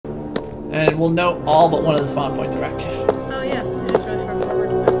And we'll note all but one of the spawn points are active. Oh yeah, it's really far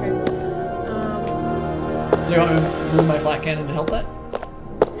forward. Okay. So you want me to move my flat cannon to help that?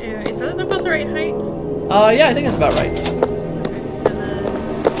 Is that about the right height? Yeah, I think that's about right.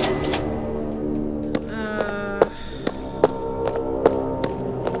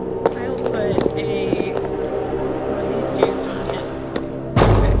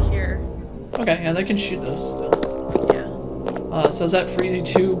 Okay, yeah, they can shoot those still. Yeah. So is that Freezy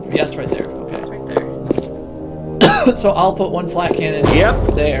 2? Yeah, it's right there. Okay. It's right there. So I'll put one flat cannon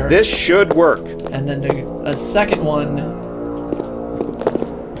there. This should work. And then do a second one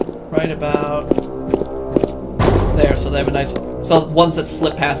right about there. So they have a nice... So ones that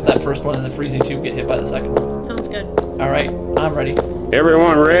slip past that first one and the Freezy 2 get hit by the second one. Sounds good. Alright, I'm ready.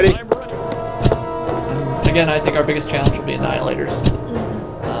 Everyone ready? And again, I think our biggest challenge will be Annihilators.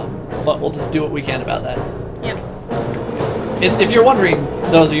 But we'll just do what we can about that. Yep. If you're wondering,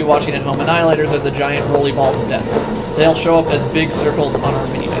 those of you watching at home, Annihilators are the giant rolly balls of death. They'll show up as big circles on our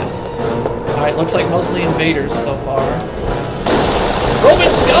minimap. Alright, looks like mostly invaders so far.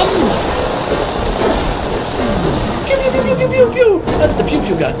 Roman scum! Pew pew pew pew pew pew! That's the pew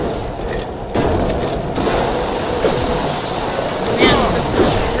pew gun. Man, this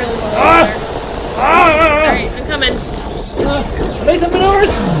is really well. Alright, I'm coming. Evasive maneuvers!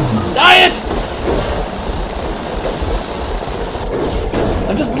 Die it!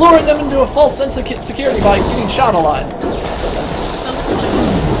 I'm just luring them into a false sense of security by getting shot a lot. Ow,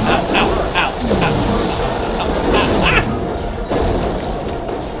 ow, ow, ow, ow, ow, ow!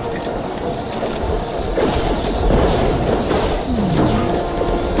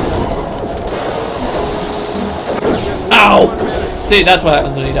 Ow! See, that's what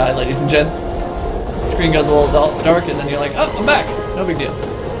happens when you die, ladies and gents. Screen goes a little dark, and then you're like, oh, I'm back. No big deal.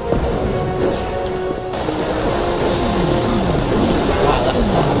 Wow, that was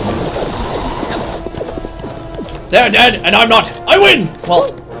fun. They're dead, and I'm not. I win! Well,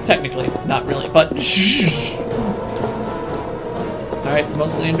 technically, not really, but shh. Alright,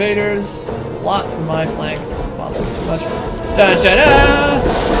 mostly invaders. A lot from my flank. Don't bother me too much. Da da da!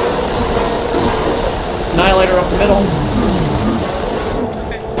 Annihilator up the middle.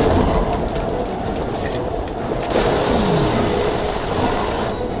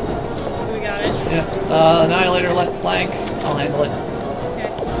 Annihilator left flank. I'll handle it. Okay.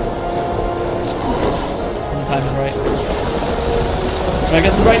 When the time is right. But I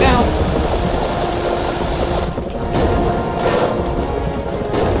guess it's right now.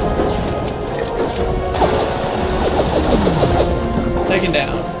 Taken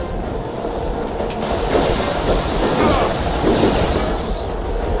down.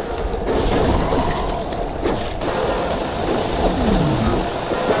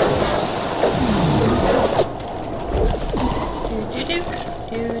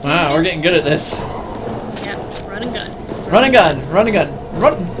 Wow, we're getting good at this. Yep, run and gun. Run and gun, run and gun.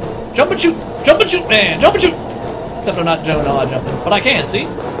 Run! Jump and shoot! Jump and shoot, man! Jump and shoot! Except I'm not jumping, jumping. But I can, see?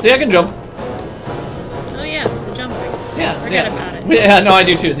 See, I can jump. Oh yeah, the jumping. Yeah, Forget about it. Yeah, no, I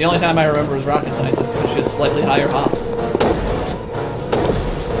do too. The only time I remember is Rocket Scientist, which is slightly higher hops.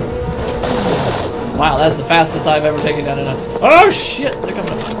 Wow, that's the fastest I've ever taken down in a... Oh shit! They're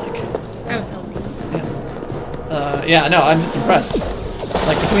coming up my flank. I was helping. Yeah. Yeah, no, I'm just impressed.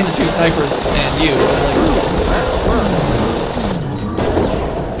 Like, between the two snipers and you,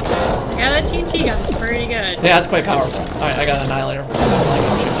 Yeah, that TNT gun's pretty good. yeah, it's quite powerful. Alright, I got an Annihilator.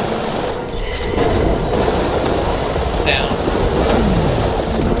 Down.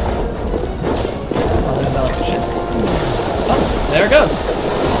 Oh, there's another shit. Oh, there it goes.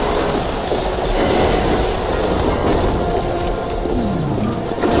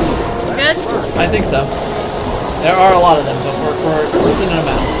 Good? I think so. There are a lot of them, but we're thinning them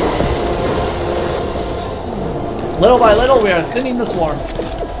out. Little by little, we are thinning the swarm.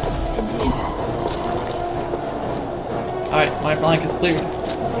 Alright, my flank is cleared.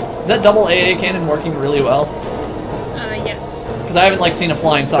 Is that double AA cannon working really well? Yes. Because I haven't, like, seen a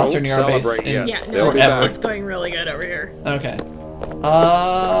flying saucer near our base in Yeah, no, forever. it's going really good over here. Okay.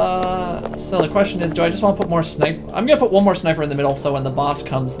 So the question is, do I just want to put more sniper? I'm gonna put one more sniper in the middle, so when the boss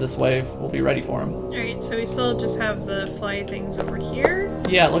comes this way, we'll be ready for him. Alright, so we still just have the fly things over here.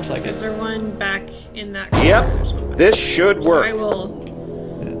 Yeah, it looks like it. Is there one back in that corner? Yep, this should work. So I will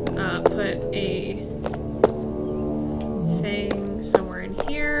put a thing somewhere in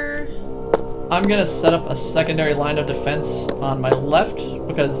here. I'm gonna set up a secondary line of defense on my left,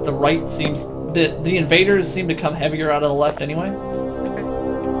 because the right seems... The invaders seem to come heavier out of the left anyway. Okay.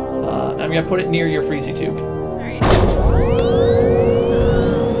 I'm gonna put it near your Freezy tube. Alright.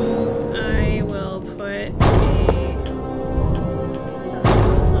 I will put a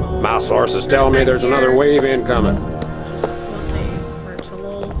little My source is telling me there's another wave incoming. Just mostly for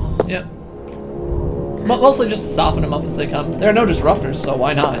tools. Yep. Mostly just to soften them up as they come. There are no disruptors, so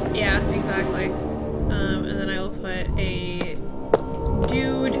why not? Yeah, exactly. And then I will put a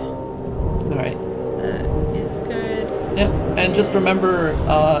dude. Alright. That is good. Yep, and just remember,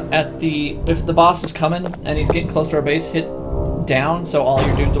 if the boss is coming and he's getting close to our base, hit down so all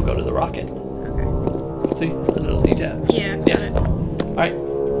your dudes will go to the rocket. Okay. See? The little D-jab. Yeah, got it. Alright,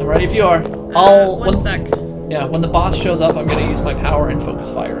 I'm ready if you are. One sec. Yeah, when the boss shows up, I'm gonna use my power and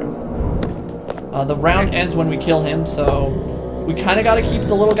focus fire him. The round ends when we kill him, so we kind of got to keep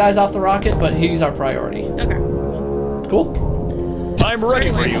the little guys off the rocket, but he's our priority. Okay, cool. Cool? I'm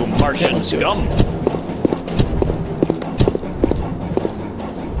ready for you, Martian scum.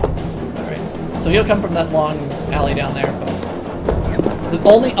 Alright, so he'll come from that long alley down there, but the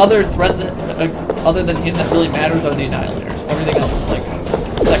only other threat that, other than him that really matters are the Annihilators. Everything else is like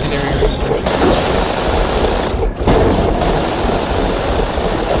secondary.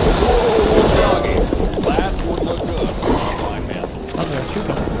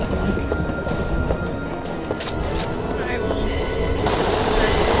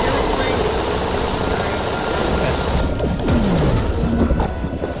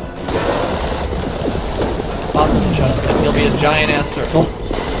 He'll be a giant ass circle. I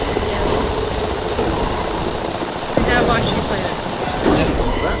have watched you play it.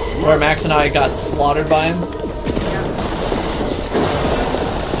 Yeah. Where Max and I got slaughtered by him.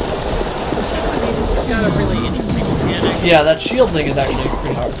 It's got a really interesting mechanic. Yeah, that shield thing is actually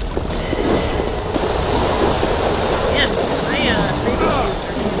pretty hard. Yeah,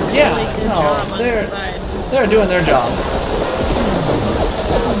 Yeah, really good no, job on the side. they're doing their job.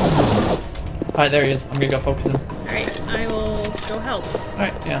 Alright, there he is. I'm gonna go focus him. Alright, I will go help.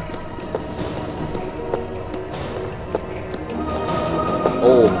 Alright, yeah.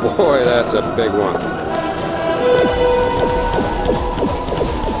 Oh boy, that's a big one.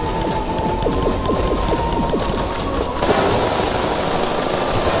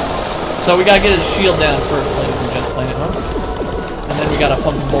 So we gotta get his shield down first, ladies and gents, playing at home. And then we gotta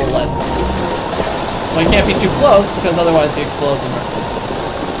pump him more lead. Well, he can't be too close, because otherwise he explodes and hurts.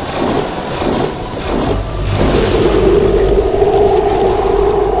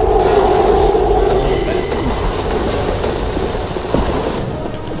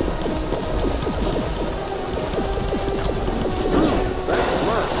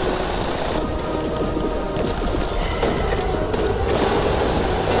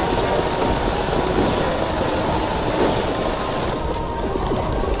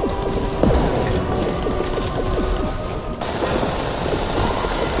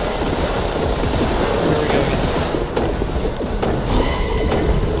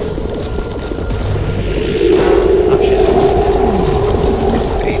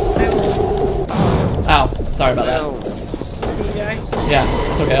 Sorry about that. Yeah,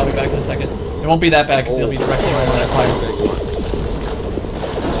 it's okay. I'll be back in a second. It won't be that bad because he'll be directly right when I fire.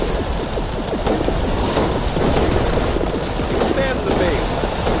 Expand the base.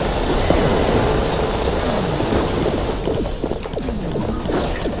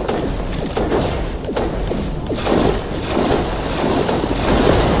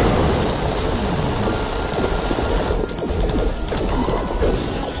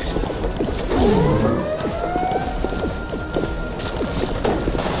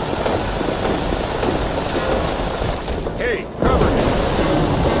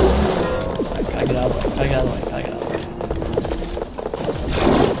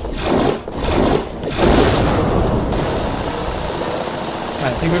 I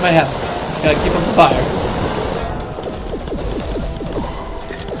think we might have him. Just gotta keep up the fire.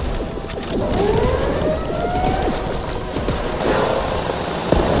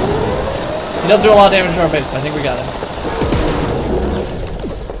 He does do a lot of damage to our base, but I think we got him.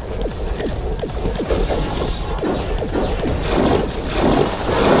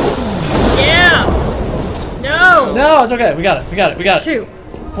 Yeah! No! No, it's okay. We got it. We got it. We got it. 2,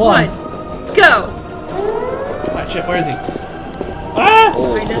 One. 1, go! Alright, shit, where is he? Ah! Oh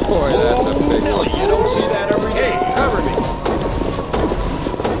boy, that's a big one. You don't see that every day. Cover me.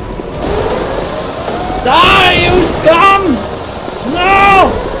 Die, you scum! No!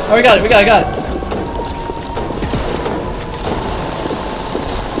 Oh, we got it. We got it. Got it.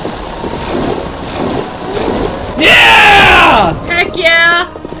 Yeah! Heck yeah!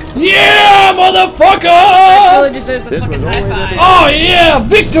 Yeah, motherfucker! That really deserves a fucking high five. Oh yeah,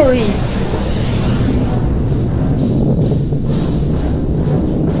 victory!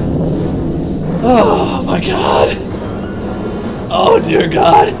 Oh my god. Oh dear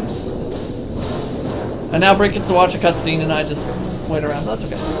god. And now Brick gets to watch a cutscene and I just wait around. That's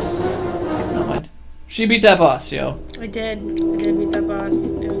okay. Not mind. She beat that boss, yo. I did. I did beat that boss.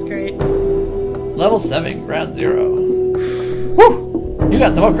 It was great. Level 7, round 0. Woo! You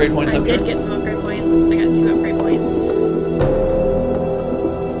got some upgrade points, I I'm did sure. get some upgrade points. I got 2 upgrade points.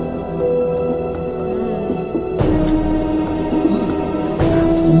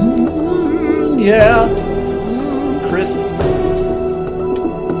 Yeah. Crisp.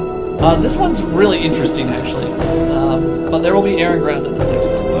 This one's really interesting, actually. But there will be air and ground in this next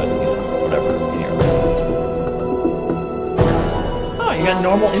one, but, you know, whatever. Here. Oh, you got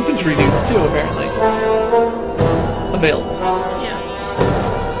normal infantry dudes, too, apparently. Available. Yeah.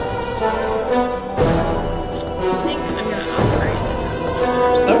 I think I'm gonna upgrade the Tesla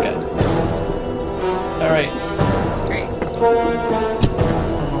first. Okay. Alright. Great.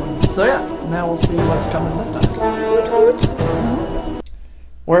 So yeah, now we'll see what's coming this time.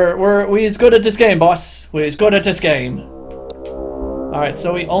 We is good at this game, boss. We is good at this game. Alright,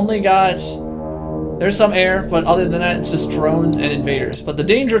 so we only got... There's some air, but other than that, it's just drones and invaders. But the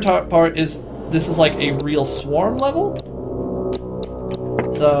danger part is this is like a real swarm level.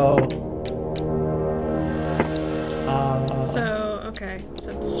 So... okay.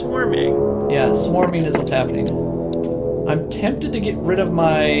 So it's swarming. Yeah, swarming is what's happening. I'm tempted to get rid of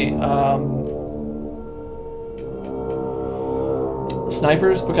my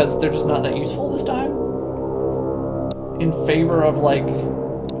snipers because they're just not that useful this time. In favor of like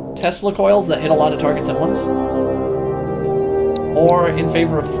Tesla coils that hit a lot of targets at once. Or in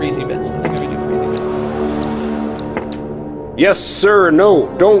favor of freezy bits. I think I'm gonna do freezy bits. Yes, sir. No,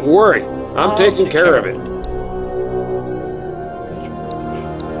 don't worry. I'm taking care of it.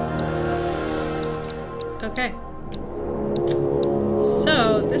 Okay.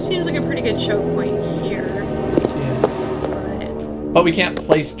 So this seems like a pretty good choke point here. Yeah. But we can't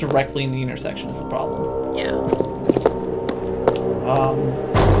place directly in the intersection is the problem. Yeah.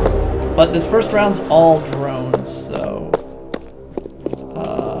 But this first round's all drones, so...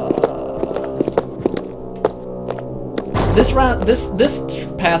 This round, this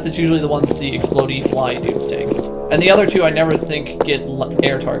path is usually the ones the explodey fly dudes take. And the other two I never think get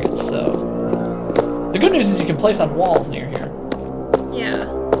air targets, so... The good news is you can place on walls near here. Yeah.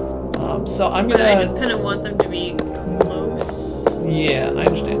 So I'm But gonna... I just kind of want them to be close. Yeah, I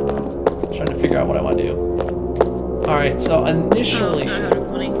understand. I'm trying to figure out what I want to do. Alright, so initially... Oh, how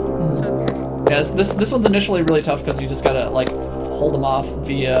funny. Okay. Yes, this one's initially really tough because you just gotta, like, hold them off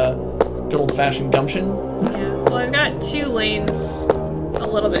via good old-fashioned gumption. Yeah. Well, I've got 2 lanes a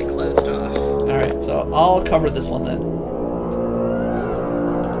little bit closed off. Alright, so I'll cover this one then.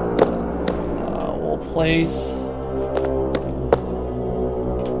 We'll place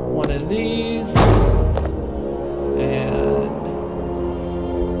one of these. And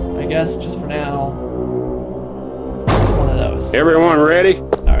I guess just for now, one of those. Everyone ready?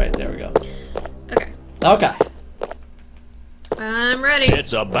 Alright, there we go. Okay. Okay. I'm ready.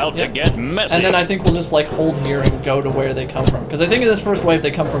 It's about to get messy. And then I think we'll just like hold here and go to where they come from. Because I think in this first wave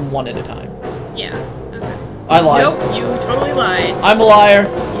they come from one at a time. Yeah. Okay. I lied. Nope, you totally lied. I'm a liar.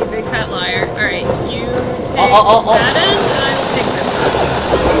 You big fat liar. Alright, you take I'll- that end, and I will take this end.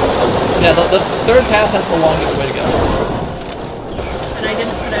 Yeah, the third path has the longest way to go. And I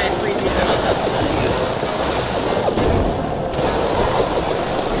didn't put a freeze unit on top of that.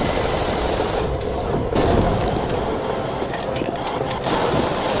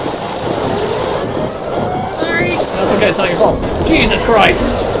 Sorry. That's okay, it's not your fault. Jesus Christ!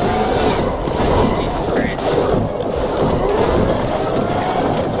 Jesus Christ.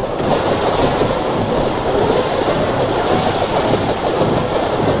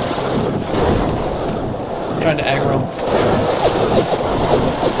 Trying to aggro him.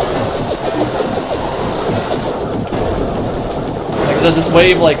 Like this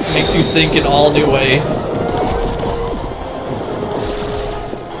wave like makes you think in all new ways.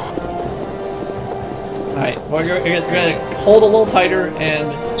 Alright, we're gonna hold a little tighter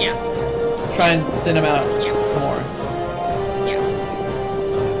and Yeah. try and thin him out Yeah. more. Yeah.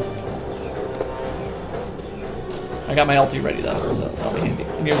 I got my ulti ready though, so that'll be handy.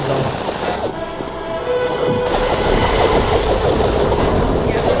 And here's the zone.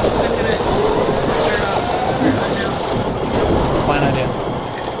 Yeah. I'm gonna start off now. Fine idea.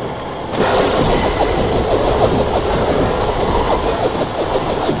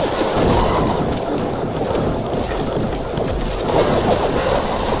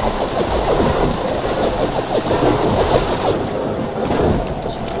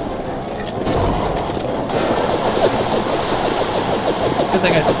 Good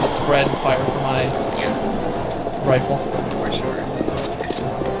thing I took the spread fire for my Yeah. rifle. For sure.